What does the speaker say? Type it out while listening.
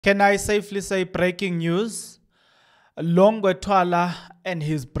Can I safely say breaking news? Longwe Twala and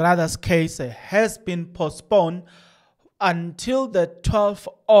his brother's case has been postponed until the 12th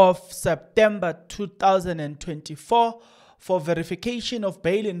of September 2024 for verification of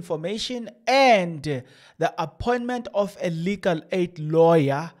bail information and the appointment of a legal aid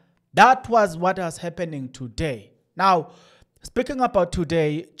lawyer. That was what was happening today. Now, speaking about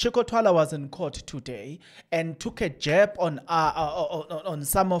today, Chicco Twala was in court today and took a jab on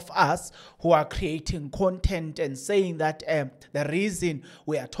some of us who are creating content and saying that the reason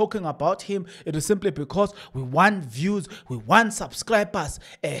we are talking about him, it is simply because we want views, we want subscribers.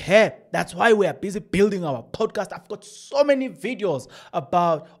 That's why we are busy building our podcast. I've got so many videos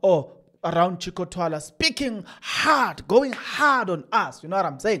about around Chicco Twala speaking hard, going hard on us. You know what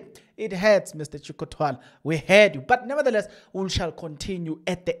I'm saying? It hurts, Mr. Chicco Twala. We heard you. But nevertheless, we shall continue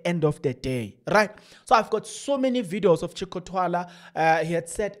at the end of the day. Right? So I've got so many videos of Chicco Twala. He had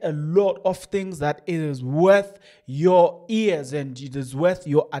said a lot of things that it is worth your ears and it is worth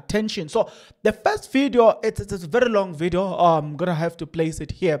your attention. So the first video, it's a very long video. I'm going to have to place it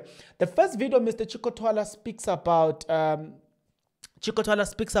here. The first video, Mr. Chicco Twala speaks about...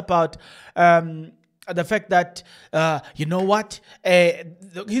 the fact that, you know what,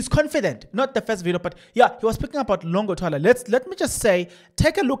 he's confident. Not the first video, but yeah, he was speaking about Longwe Twala. Let me just say,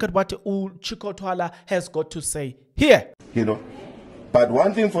 take a look at what Chicco Twala has got to say here. You know, but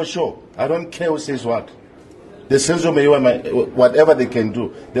one thing for sure, I don't care who says what. The Senzo Mayiwa, whatever they can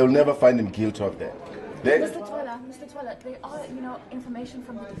do, they'll never find him guilty of that. Mr. Twala, there are, information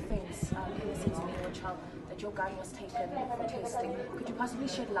from the defense in the Senzo Mayiwa trial that your gun was taken for testing. Could you possibly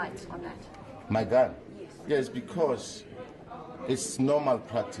shed light on that? My gun? Yes, because it's normal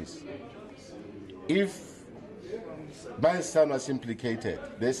practice. If my son was implicated,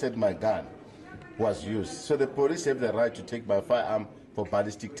 they said my gun was used. So the police have the right to take my firearm for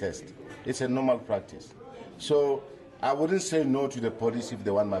ballistic test. It's a normal practice. So I wouldn't say no to the police if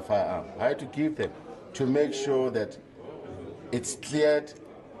they want my firearm. I had to give them to make sure that it's cleared,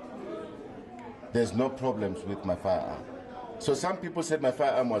 there's no problems with my firearm. So some people said my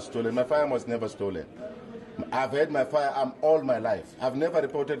firearm was stolen. My firearm was never stolen. I've had my firearm all my life. I've never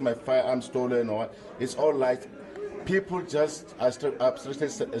reported my firearm stolen or it's all lies. People just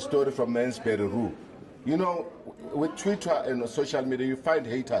abstracted a story from Mansbury Rule. You know, with Twitter and social media, you find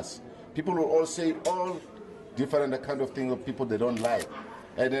haters. People will all say all different kind of things of people they don't like.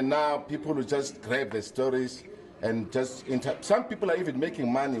 And then now people will just grab the stories and just some people are even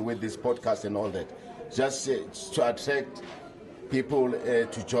making money with this podcast and all that, just to attract people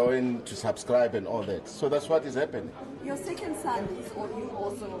to join, to subscribe and all that. So that's what is happening. Your second son is you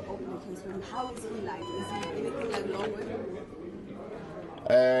also open the case for him. How is he like? Is he anything like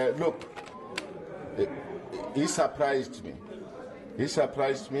Longwe? Look, he surprised me. He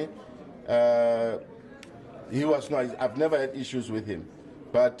surprised me. He was not. I've never had issues with him,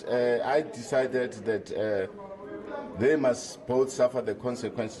 but I decided that they must both suffer the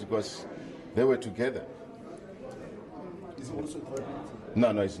consequences because they were together. Is he also drug?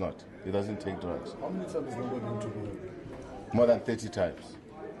 No, he's not. He doesn't take drugs. How many times is Longwe been to rehab? More than 30 times.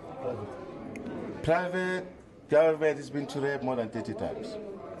 Private government has been to rehab more than 30 times.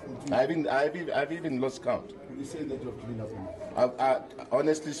 I've even lost count. Would you say that you have given up on him?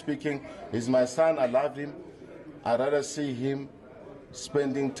 Honestly speaking, he's my son. I love him. I'd rather see him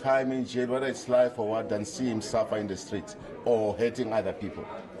spending time in jail, whether it's life or what, than see him suffer in the streets or hurting other people.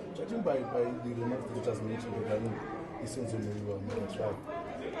 Judging by the remarks that you just mentioned regarding the Senzo Mayiwa trial,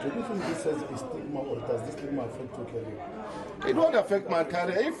 do you think this has a stigma or does this stigma affect your career? It won't affect my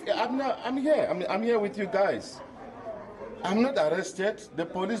career. I'm here. I'm here with you guys. I'm not arrested. The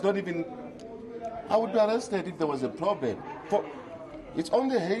police don't even... I would be arrested if there was a problem. It's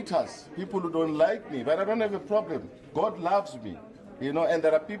only haters, people who don't like me, but I don't have a problem. God loves me, and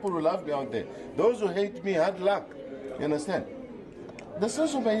there are people who love me out there. Those who hate me, hard luck. You understand? The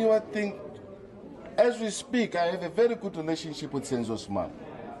Senzo Mayiwa thing, as we speak, I have a very good relationship with Senzo's mom.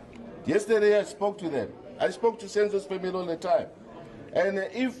 Yesterday I spoke to them. I spoke to Senzo's family all the time. And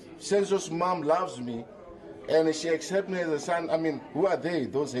if Senzo's mom loves me and she accepts me as a son, who are they,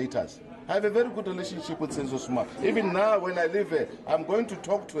 those haters? I have a very good relationship with Senzo's mom. Even now when I leave her, I'm going to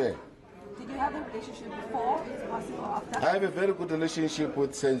talk to her. Did you have a relationship before his passing or after? I have a very good relationship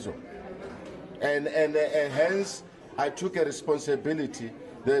with Senzo. And hence I took a responsibility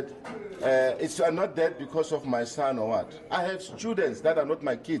that it's not that because of my son or what. I have students that are not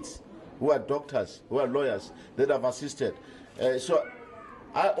my kids, who are doctors, who are lawyers, that have assisted. So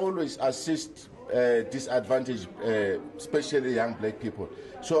I always assist disadvantaged, especially young black people.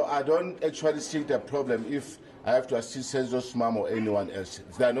 So I don't actually see the problem if I have to assist Senzo's mom or anyone else.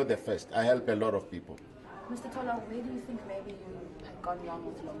 They are not the first. I help a lot of people. Mr. Twala, where do you think maybe you had gone wrong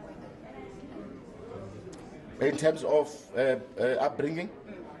with Longwe? In terms of upbringing,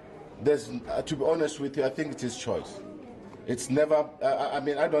 there's, to be honest with you, I think it's his choice. It's never, I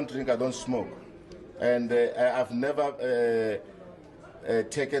mean, I don't drink, I don't smoke. And I've never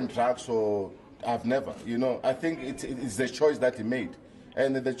taken drugs, or I've never, you know. I think it's the choice that he made.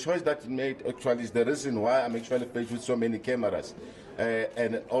 And the choice that he made actually is the reason why I'm actually faced with so many cameras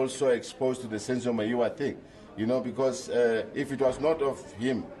and also exposed to the Senzo Mayiwa thing. You know, because if it was not of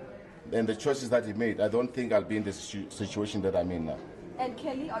him and the choices that he made, I don't think I'll be in the situation that I'm in now. And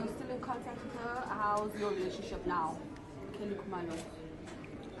Kelly, are you still in contact with her? How's your relationship now? Kelly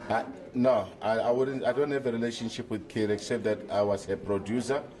Kumalo. No, I wouldn't. I don't have a relationship with Kelly except that I was a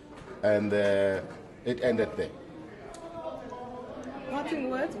producer, and it ended there. Parting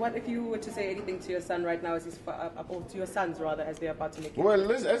words. What if you were to say anything to your son right now, as he's or to your sons rather, as they're about to make?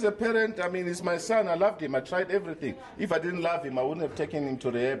 Well, as a parent, I mean, it's my son. I loved him. I tried everything. If I didn't love him, I wouldn't have taken him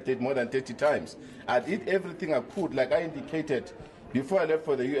to rehab more than 30 times. I did everything I could, like I indicated before I left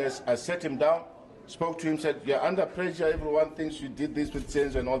for the US. I sat him down, spoke to him, said, "You're under pressure. Everyone thinks you did this with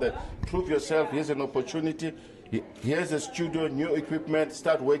Senzo and all that. Prove yourself. Here's an opportunity. Here's a studio, new equipment.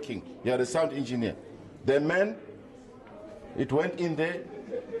 Start working. You're a sound engineer." The man, it went in there,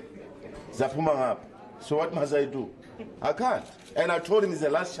 Zapuma up. So what must I do? I can't. And I told him it's the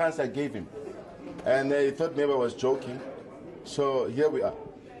last chance I gave him. And he thought maybe I was joking. So here we are.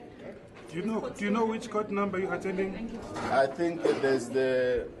 Do you know which court number you're attending? I think there's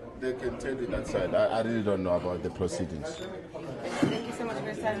they can tell you that side. I really don't know about the proceedings. Thank you so much for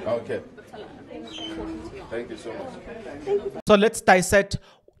your time. Okay. Thank you so much. So let's dissect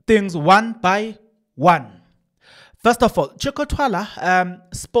things one by one. First of all, Chicco Twala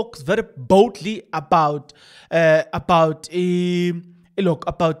spoke very boldly about the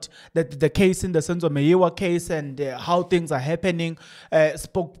case in the Senzo Mayiwa case and how things are happening.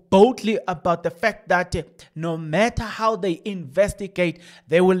 Spoke boldly about the fact that no matter how they investigate,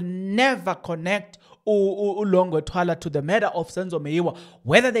 they will never connect Longwe Twala to the matter of Senzo Mayiwa,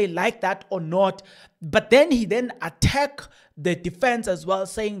 whether they like that or not. But then he attacked the defense as well,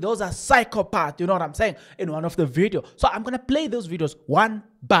 saying those are psychopaths, you know what I'm saying, in one of the videos. So I'm going to play those videos one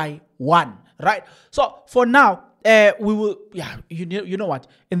by one, right? So for now, we will, you know what,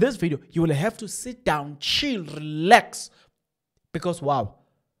 in this video, you will have to sit down, chill, relax, because wow,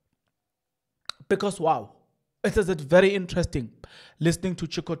 it is very interesting listening to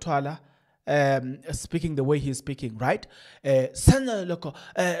Chicco Twala speaking the way he's speaking, right? Longwe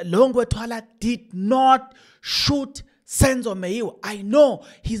Twala did not shoot Senzo Mayiwa. I know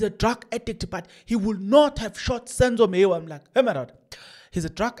he's a drug addict, but he would not have shot Senzo Mayiwa. I'm like, hey, my God. He's a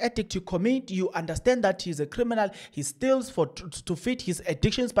drug addict. You commit, you understand that he's a criminal. He steals to feed his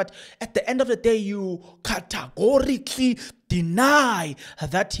addictions. But at the end of the day, you categorically deny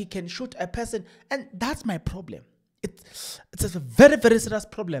that he can shoot a person. And that's my problem. It's a very, very serious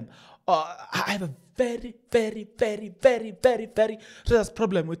problem. I have a very, very, very, very, very, very serious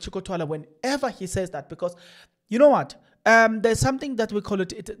problem with Chicco Twala whenever he says that, because you know what? There's something that we call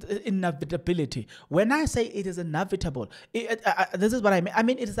it inevitability. When I say it is inevitable, this is what I mean. I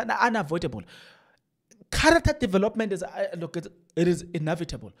mean, it is unavoidable. Character development is, it is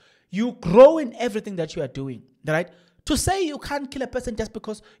inevitable. You grow in everything that you are doing, right? To say you can't kill a person just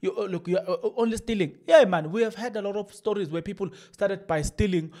because you're only stealing. Yeah, man, we have had a lot of stories where people started by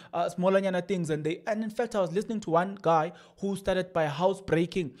stealing smaller things, and in fact, I was listening to one guy who started by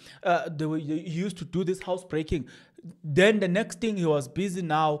housebreaking. He used to do this housebreaking. Then the next thing, he was busy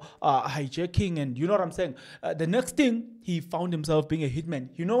now hijacking, and you know what I'm saying? The next thing, he found himself being a hitman.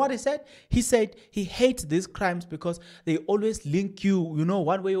 You know what he said? He said he hates these crimes because they always link you, you know,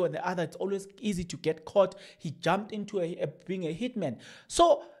 one way or the other. It's always easy to get caught. He jumped into being a hitman.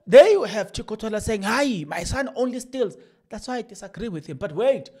 So there you have Chicco Twala saying, "Hi, my son only steals." That's why I disagree with him. But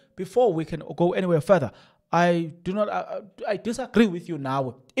wait, before we can go anywhere further, I disagree with you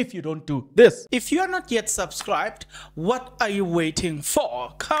now if you don't do this. If you are not yet subscribed, what are you waiting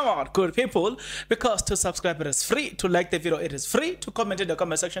for? Come on, good people, because to subscribe it is free. To like the video, it is free. To comment in the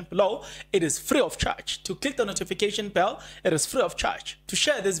comment section below, it is free of charge. To click the notification bell, it is free of charge. To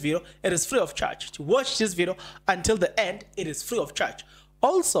share this video, it is free of charge. To watch this video until the end, it is free of charge.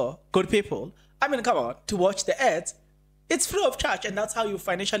 Also, good people, I mean, come on, to watch the ads, it's free of charge, and that's how you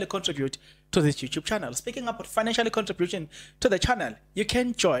financially contribute to this YouTube channel. Speaking about financially contribution to the channel, you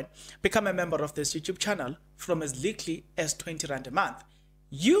can become a member of this YouTube channel from as little as 20 Rand a month.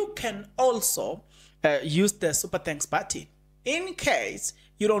 You can also use the super thanks button. In case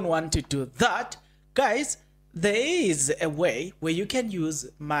you don't want to do that, guys, there is a way where you can use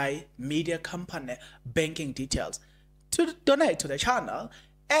my media company banking details to donate to the channel,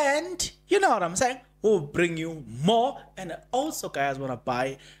 and you know what I'm saying, we'll bring you more, and also guys want to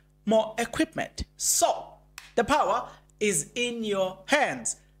buy more equipment. So the power is in your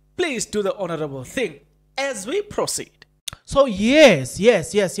hands. Please do the honorable thing as we proceed. So yes.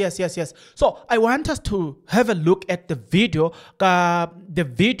 So I want us to have a look at the video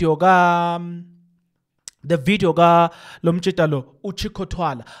lomchitalo Chicco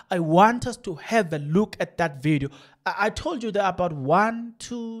Twala. I want us to have a look at that video. I told you there are about 1,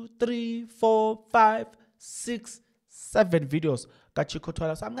 2, 3, 4, 5, 6, 7 videos got Chicco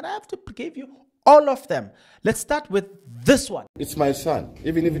Twala. So I'm gonna have to give you all of them. Let's start with this one. It's my son.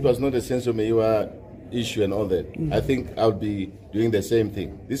 Even if it was not a Senzo Meyiwa issue and all that, I think I'll be doing the same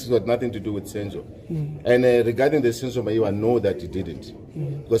thing. This has got nothing to do with Senzo. And regarding the Senzo Meyiwa, I know that he didn't.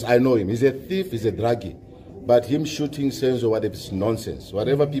 Because I know him. He's a thief, he's a druggie. But him shooting Senzo, what is nonsense.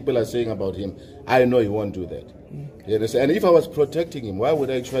 Whatever people are saying about him, I know he won't do that. You understand? And if I was protecting him, why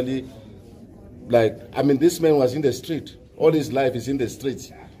would I actually, this man was in the street. All his life is in the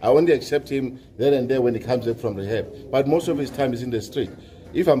streets. I only accept him there and there when he comes back from rehab. But most of his time is in the street.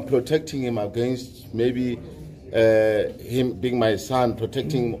 If I'm protecting him against maybe him being my son,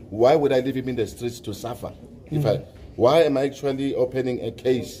 protecting him, why would I leave him in the streets to suffer? Why am I actually opening a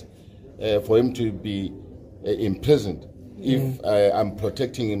case for him to be imprisoned if I'm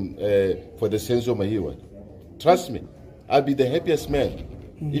protecting him for the Senzo Meyiwa? Trust me, I'll be the happiest man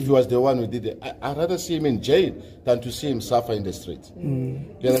if he was the one who did it. I'd rather see him in jail than to see him suffer in the streets. You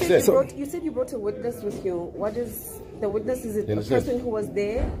understand? You said you brought a witness with you. What is the witness? Is it the person who was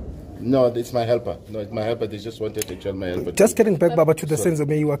there? No, it's my helper. No, it's my helper. They just wanted to tell my helper. Just getting back, Baba, to the Senzo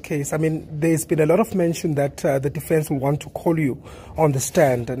Meyiwa case. I mean, there's been a lot of mention that the defense will want to call you on the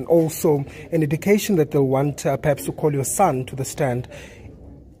stand, and also an indication that they'll want perhaps to call your son to the stand.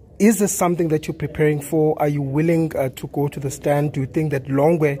 Is this something that you're preparing for? Are you willing to go to the stand? Do you think that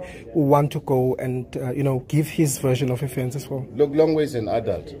Longwe will want to go and, give his version of events as well? Look, Longwe is an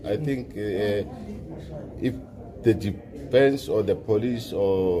adult. I think if the defense or the police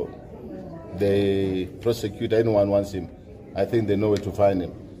or the prosecutor, anyone wants him, I think they know where to find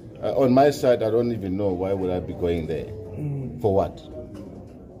him. On my side, I don't even know why would I be going there. For what?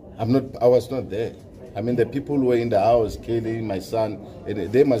 I was not there. I mean, the people who were in the house killing my son,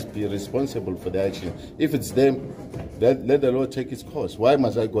 they must be responsible for the action. If it's them, let the law take its course. Why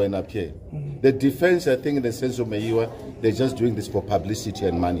must I go and appear? The defense, I think, in the Senzo Meyiwa, they're just doing this for publicity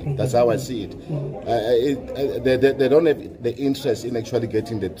and money. That's how I see it. They don't have the interest in actually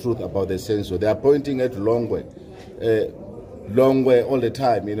getting the truth about the Senzo. They are pointing at Longwe all the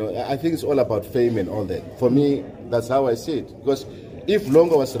time. I think it's all about fame and all that. For me, that's how I see it. Because if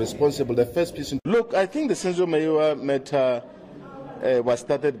Longwe was responsible, the first person... Look, I think the Senzo Meyiwa matter was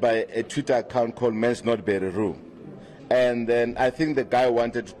started by a Twitter account called Men's Not Very Room. And then I think the guy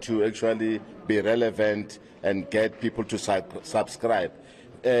wanted to actually be relevant and get people to subscribe.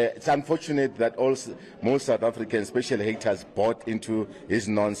 It's unfortunate that most South Africans, especially haters, bought into his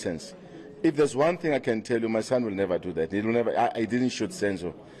nonsense. If there's one thing I can tell you, my son will never do that. He will never. I didn't shoot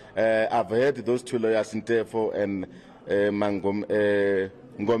Senzo. I've heard those two lawyers, Ntefo and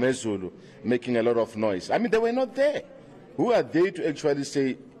Mngomezulu, making a lot of noise. I mean, they were not there. Who are they to actually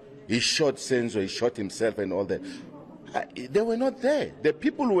say he shot Senzo, he shot himself and all that? They were not there. The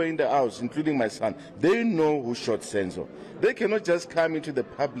people who were in the house, including my son, they know who shot Senzo. They cannot just come into the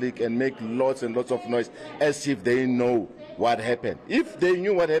public and make lots and lots of noise as if they know what happened. If they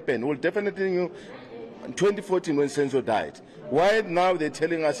knew what happened, well, definitely knew in 2014 when Senzo died. Why now they're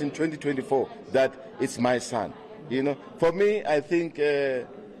telling us in 2024 that it's my son? For me, I think,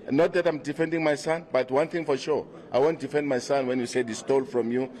 not that I'm defending my son, but one thing for sure, I won't defend my son when you said he stole from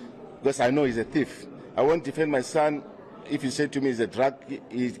you, because I know he's a thief. I won't defend my son if you say to me he's a drug,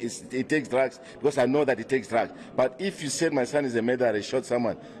 he takes drugs, because I know that he takes drugs. But if you said my son is a murderer, he shot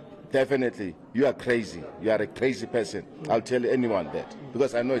someone, definitely, you are crazy. You are a crazy person. I'll tell anyone that,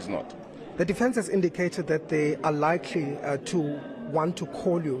 because I know it's not. The defense has indicated that they are likely to want to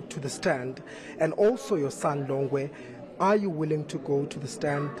call you to the stand, and also your son Longwe. Are you willing to go to the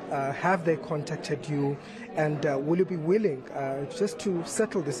stand? Have they contacted you? And will you be willing just to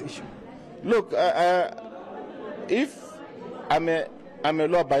settle this issue? Look, if I'm a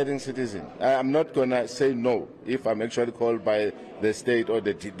law-abiding citizen, I'm not going to say no if I'm actually called by the state or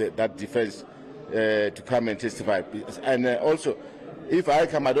that defense to come and testify. And also, if I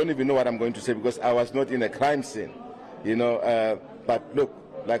come, I don't even know what I'm going to say, because I was not in a crime scene, But look,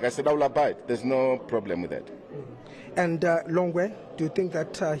 like I said, I will abide. There's no problem with that. And Longwe, do you think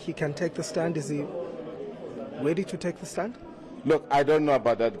that he can take the stand? Is he ready to take the stand? Look, I don't know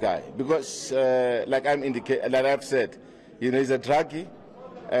about that guy because, like I've said, he's a druggie,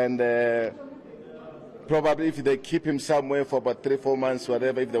 and probably if they keep him somewhere for about 3-4 months,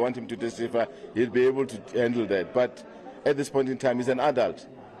 whatever, if they want him to testify, he'll be able to handle that. But at this point in time, he's an adult.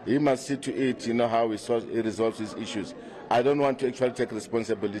 He must see to it, how he resolves his issues. I don't want to actually take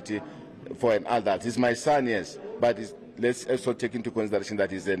responsibility for an adult. He's my son, yes, but let's also take into consideration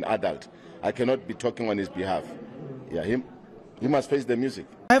that he's an adult. I cannot be talking on his behalf. Yeah, he must face the music.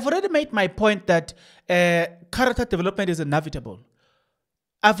 I've already made my point that character development is inevitable.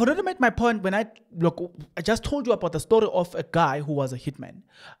 I've already made my point when I just told you about the story of a guy who was a hitman,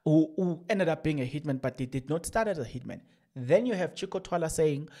 who ended up being a hitman, but he did not start as a hitman. Then you have Chicco Twala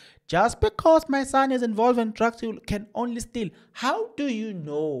saying, just because my son is involved in drugs, you can only steal. How do you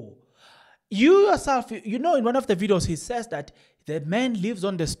know? You yourself, in one of the videos, he says that the man lives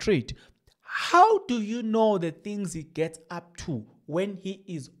on the street. How do you know the things he gets up to when he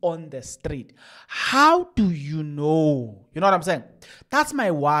is on the street? How do you know? You know what I'm saying? That's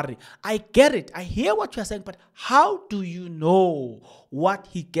my worry. I get it. I hear what you're saying, but how do you know what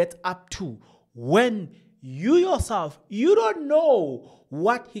he gets up to when you yourself, you don't know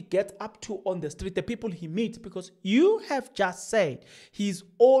what he gets up to on the street, the people he meets, because you have just said he's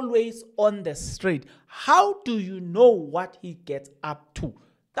always on the street. How do you know what he gets up to?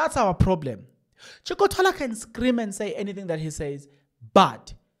 That's our problem. Chicco Twala can scream and say anything that he says,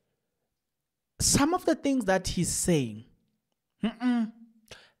 but some of the things that he's saying,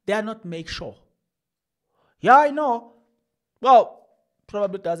 they are not make sure. Yeah, I know. Well,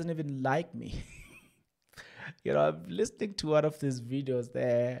 probably doesn't even like me. I'm listening to one of these videos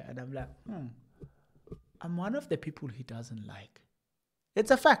there, and I'm like, I'm one of the people he doesn't like. It's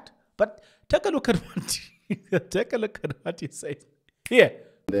a fact. But take a look at what he says here.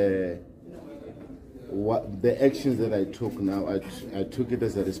 The actions that I took now, I took it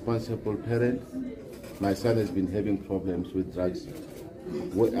as a responsible parent. My son has been having problems with drugs.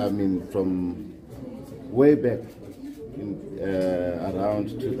 From way back in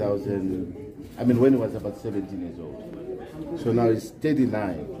around 2000. When he was about 17 years old. So now he's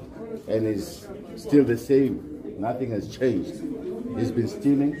 39 and he's still the same. Nothing has changed. He's been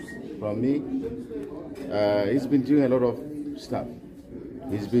stealing from me. He's been doing a lot of stuff.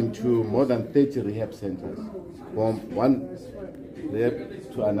 He's been to more than 30 rehab centers, from one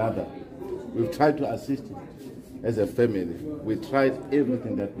rehab to another. We've tried to assist him as a family. We tried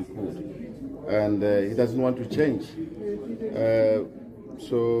everything that we could, and he doesn't want to change.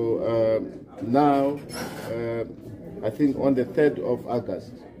 Now, I think on the 3rd of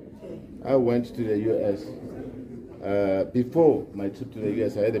August, I went to the U.S. Before my trip to the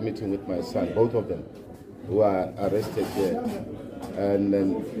U.S., I had a meeting with my son, both of them, who are arrested there. And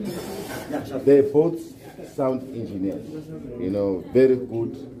they both sound engineers, very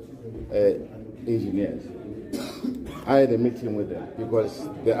good engineers. I had a meeting with them because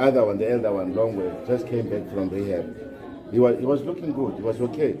the other one, the elder one, Longwe, just came back from rehab. He was looking good, he was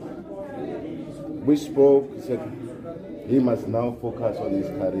okay. We spoke, he said he must now focus on his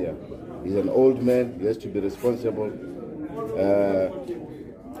career. He's an old man, he has to be responsible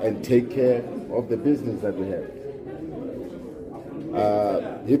and take care of the business that we have.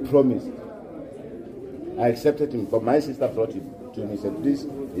 He promised. I accepted him, but my sister brought him to me. He said, please,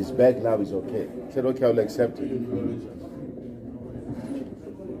 he's back now, he's okay. I said, okay, I'll accept it.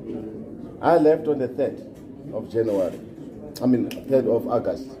 I left on the 3rd of January, 3rd of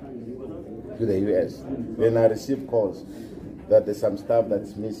August to the US. Then I received calls that there's some stuff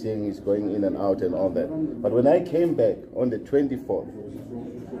that's missing, is going in and out and all that. But when I came back on the 24th,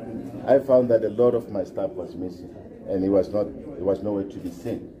 I found that a lot of my stuff was missing, and it was nowhere to be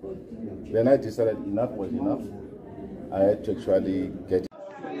seen. Then I decided enough was enough. I had to actually get it.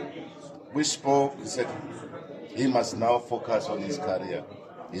 We spoke, he said he must now focus on his career.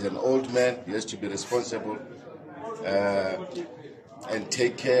 He's an old man, he has to be responsible and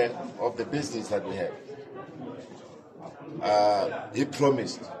take care of the business that we have. He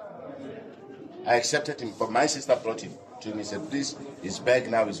promised. I accepted him, but my sister brought him to me. He said, please, he's back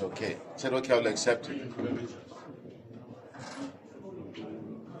now, he's okay. I said, okay, I'll accept it.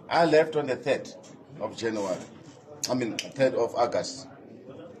 I left on the 3rd of January, 3rd of August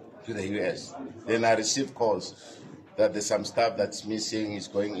to the US. Then I received calls that there's some stuff that's missing, is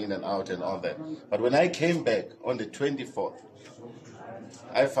going in and out and all that. But when I came back on the 24th,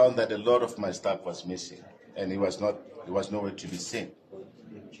 I found that a lot of my stuff was missing, and it was nowhere to be seen.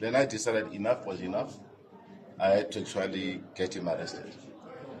 Then I decided enough was enough. I had to actually get him arrested.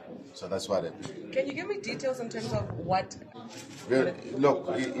 So that's what happened. Can you give me details in terms of what Well,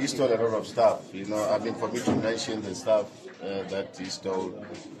 look, he stole a lot of stuff. You know, I mean, for me to mention the stuff that he stole,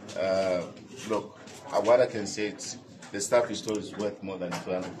 look, what I can say is the stuff he stole is worth more than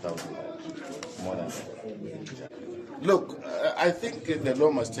 200,000. More than that. Look, I think the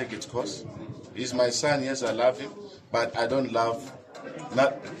law must take its course. He's my son, yes, I love him, but I don't love,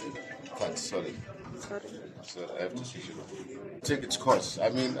 sorry, I have to switch it off. Take its course. I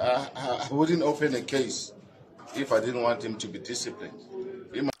mean, I wouldn't open a case if I didn't want him to be disciplined.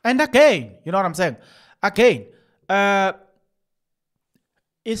 And again, you know what I'm saying? Again,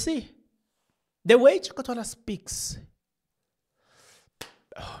 you see, the way Chicco Twala speaks,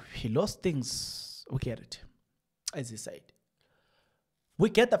 he lost things. We get it, as he said. We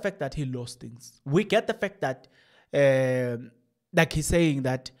get the fact that he lost things. We get the fact that, like he's saying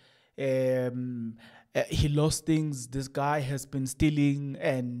that he lost things. This guy has been stealing,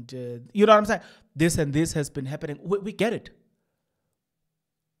 and you know what I'm saying? This and this has been happening. We get it.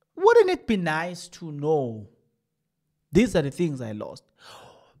 Wouldn't it be nice to know these are the things I lost?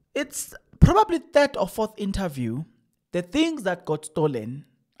 It's probably third or fourth interview. The things that got stolen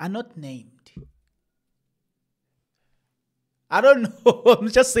are not named. I don't know. I'm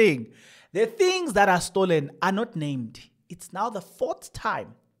just saying. The things that are stolen are not named. It's now the fourth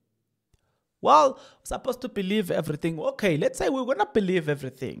time. Well, we're supposed to believe everything. Okay, let's say we're going to believe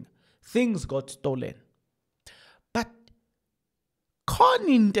everything. Things got stolen. But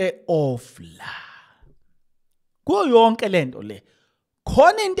khoninte ofla. Go yonke lento le.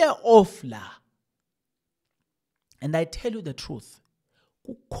 Khoninte ofla. And I tell you the truth.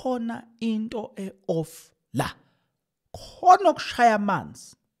 Kukhona into ofla. Khona kushaya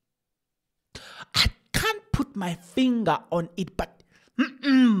amanzi. I can't put my finger on it, but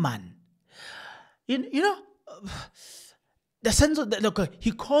man. You know, the sense of look,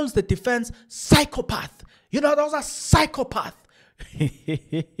 he calls the defense psychopath. You know, those are psychopaths.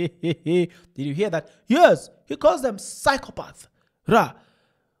 Did you hear that? Yes, he calls them psychopath.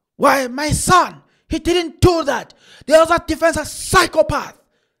 Why, my son, he didn't do that. The other defense are psychopath.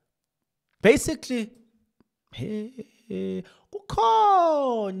 Basically,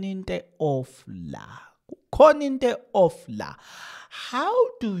 kukhoninte ofla. Kukhoninte ofla. How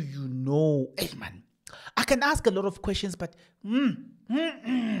do you know? Hey man, I can ask a lot of questions, but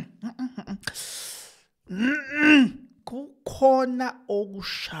kukhona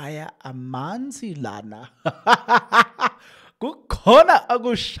okushaya amanzi lana. Kukhona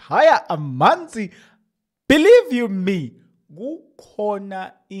okushaya amanzi. Believe you me,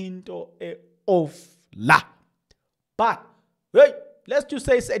 kukhona into ofla. But wait, let's just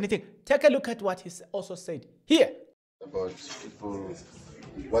say anything. Take a look at what he also said here. About people,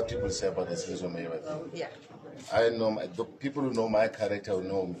 what people say about the Mngomezulu thing. Yeah. I know the people who know my character will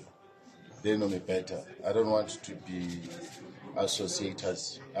know me. They know me better. I don't want to be associated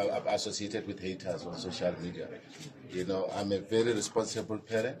with haters on social media. You know, I'm a very responsible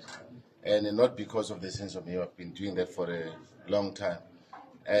parent, and not because of the sense of me. I've been doing that for a long time,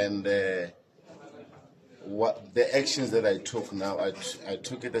 and what the actions that I took now, I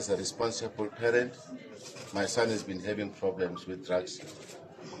took it as a responsible parent. My son has been having problems with drugs.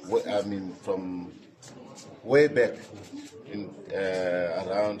 I mean, from way back in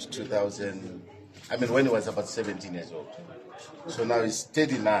around 2000. I mean, when he was about 17 years old. So now he's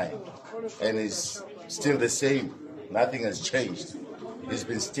 39, and he's still the same. Nothing has changed. He's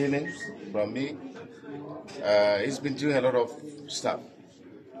been stealing from me. He's been doing a lot of stuff.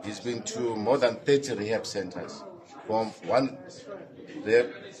 He's been to more than 30 rehab centers, from one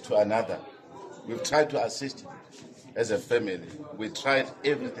rehab to another. We've tried to assist him as a family. We tried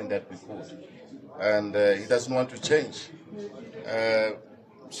everything that we could, and he doesn't want to change.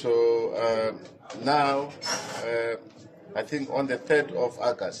 Now, I think on the 3rd of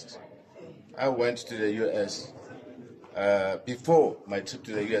August, I went to the U.S. Before my trip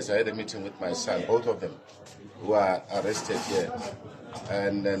to the U.S., I had a meeting with my son, both of them, who are arrested here.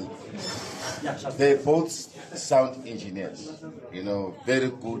 And they both sound engineers, you know, very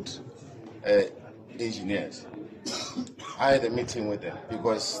good engineers. I had a meeting with them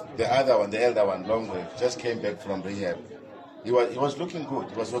because the other one, the elder one, Longwe, just came back from rehab. He was looking good.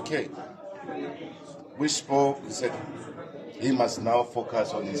 He was okay. We spoke. He said he must now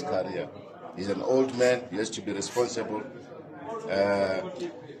focus on his career. He's an old man. He has to be responsible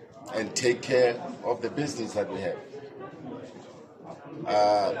and take care of the business that we have.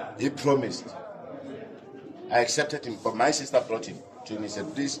 He promised. I accepted him, but my sister brought him to me. He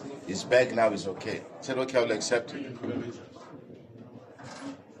said, please, his bag now is okay. I said, okay, I'll accept it.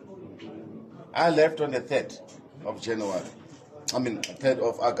 I left on the 3rd of January. I mean, 3rd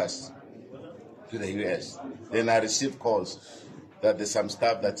of August. to the US. Then I received calls that there's some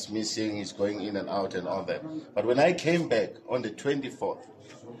stuff that's missing, is going in and out and all that. But when I came back on the 24th,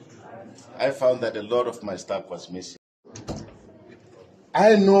 I found that a lot of my stuff was missing.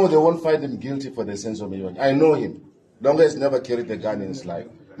 I know they won't find him guilty for the sense of million. I know him. Longwe has never carried a gun in his life.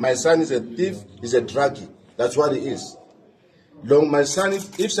 My son is a thief, he's a druggie. That's what he is. My son,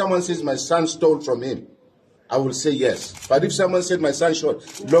 if someone says my son stole from him, I will say yes. But if someone said my son shot,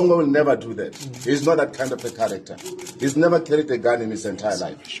 Longwe will never do that. He's not that kind of a character. He's never carried a gun in his entire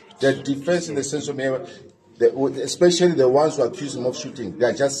life. The defense in the sense of million, especially the ones who accuse him of shooting, they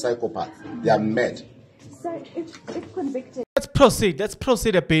are just psychopaths. They are mad. So if convicted... Let's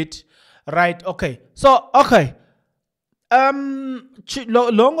proceed a bit. Right, okay. So, okay.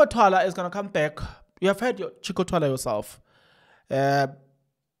 Longwe Twala is going to come back. You have heard your Chicco Twala yourself.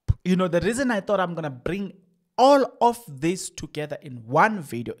 You know, the reason I thought I'm going to bring all of this together in one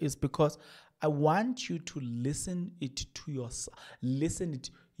video is because I want you to listen it to yourself. Listen it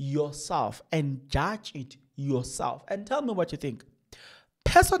yourself and judge it yourself and tell me what you think.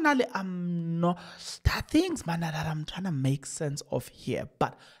 Personally, I'm not. There are things, man, that I'm trying to make sense of here,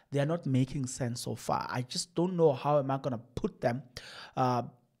 but they are not making sense so far. I just don't know how am I going to put them.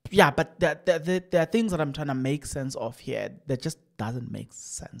 Yeah, but there are things that I'm trying to make sense of here that just doesn't make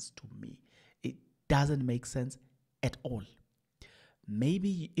sense to me. It doesn't make sense at all.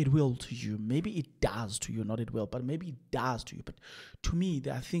 Maybe it will to you. Maybe it does to you. Not it will, but maybe it does to you. But to me,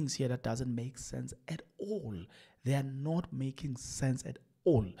 there are things here that doesn't make sense at all. They are not making sense at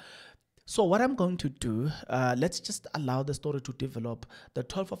all. So what I'm going to do, let's just allow the story to develop. The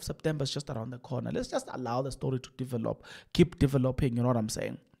 12th of September is just around the corner. Let's just allow the story to develop. Keep developing, you know what I'm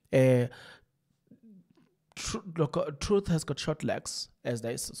saying? Truth has got short legs, as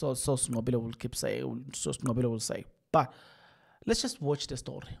they so Snobile will keep saying, so Snobile will say. But let's just watch the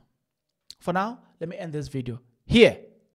story. For now, let me end this video here.